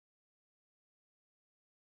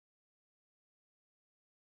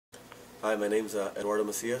Hi, my name's Eduardo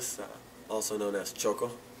Macias, also known as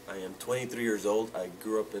Choco. I am 23 years old. I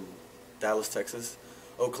grew up in Dallas, Texas,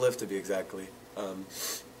 Oak Cliff to be exactly.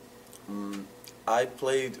 I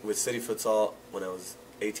played with City Futsal when I was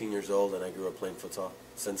 18 years old, and I grew up playing futsal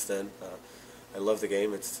since then. I love the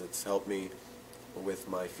game. It's helped me with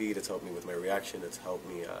my feet. It's helped me with my reaction. It's helped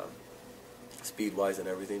me speed-wise and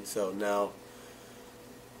everything. So now,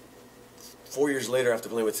 4 years later, after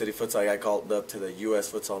playing with City Futsal, I got called up to the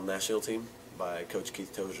U.S. Futsal National Team by Coach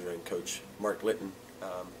Keith Tozier and Coach Mark Litton.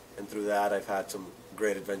 And through that, I've had some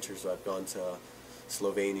great adventures. So I've gone to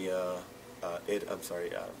Slovenia,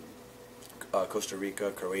 Costa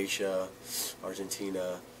Rica, Croatia,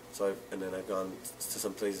 Argentina. And then I've gone to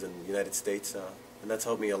some places in the United States, and that's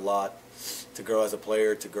helped me a lot to grow as a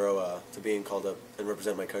player, to grow, to being called up and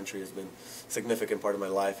represent my country has been a significant part of my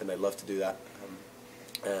life, and I love to do that.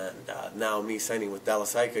 Now me signing with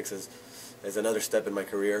Dallas Sidekicks is another step in my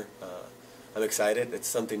career. I'm excited. It's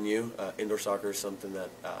something new. Indoor soccer is something that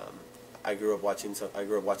I grew up watching. So I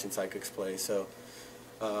grew up watching Sidekicks play. So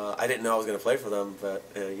I didn't know I was going to play for them, but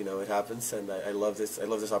you know, it happens, and I love this. I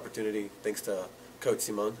love this opportunity. Thanks to Coach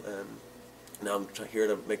Simon, and now I'm here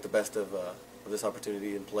to make the best of this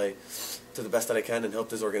opportunity and play to the best that I can and help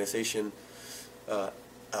this organization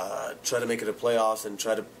try to make it to playoffs and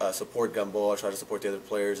try to support Gamboa, try to support the other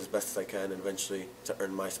players as best as I can, and eventually to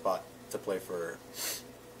earn my spot to play for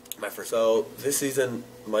my first. So this season,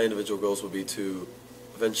 my individual goals will be to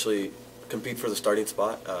eventually compete for the starting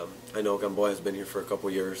spot. I know Gamboa has been here for a couple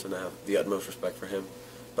of years, and I have the utmost respect for him.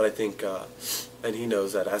 But I think, and he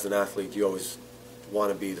knows that as an athlete, you always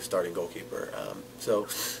want to be the starting goalkeeper. So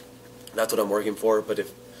that's what I'm working for. But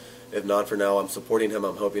if not for now, I'm supporting him.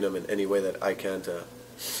 I'm helping him in any way that I can to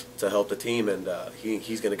help the team, and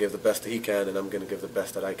he's going to give the best that he can, and I'm going to give the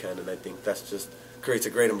best that I can. And I think that's just creates a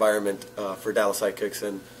great environment for Dallas Sidekicks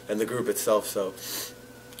and the group itself. So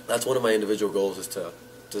that's one of my individual goals, is to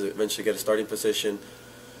eventually get a starting position.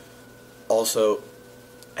 Also,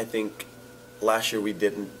 I think last year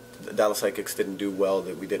the Dallas Sidekicks didn't do well,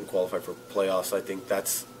 that we didn't qualify for playoffs. I think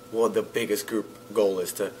that's one of the biggest group goal,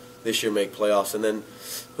 is to this year make playoffs, and then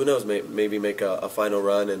who knows, maybe make a final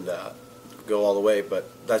run and go all the way. But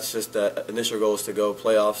that's just the initial goal, is to go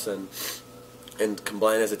playoffs and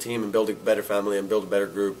combine as a team and build a better family and build a better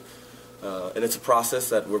group. And it's a process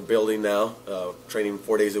that we're building now, training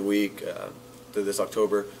 4 days a week through this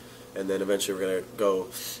October, and then eventually we're going to go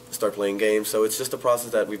start playing games. So it's just a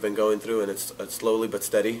process that we've been going through, and it's slowly but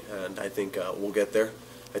steady, and I think we'll get there.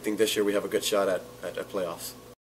 I think this year we have a good shot at playoffs.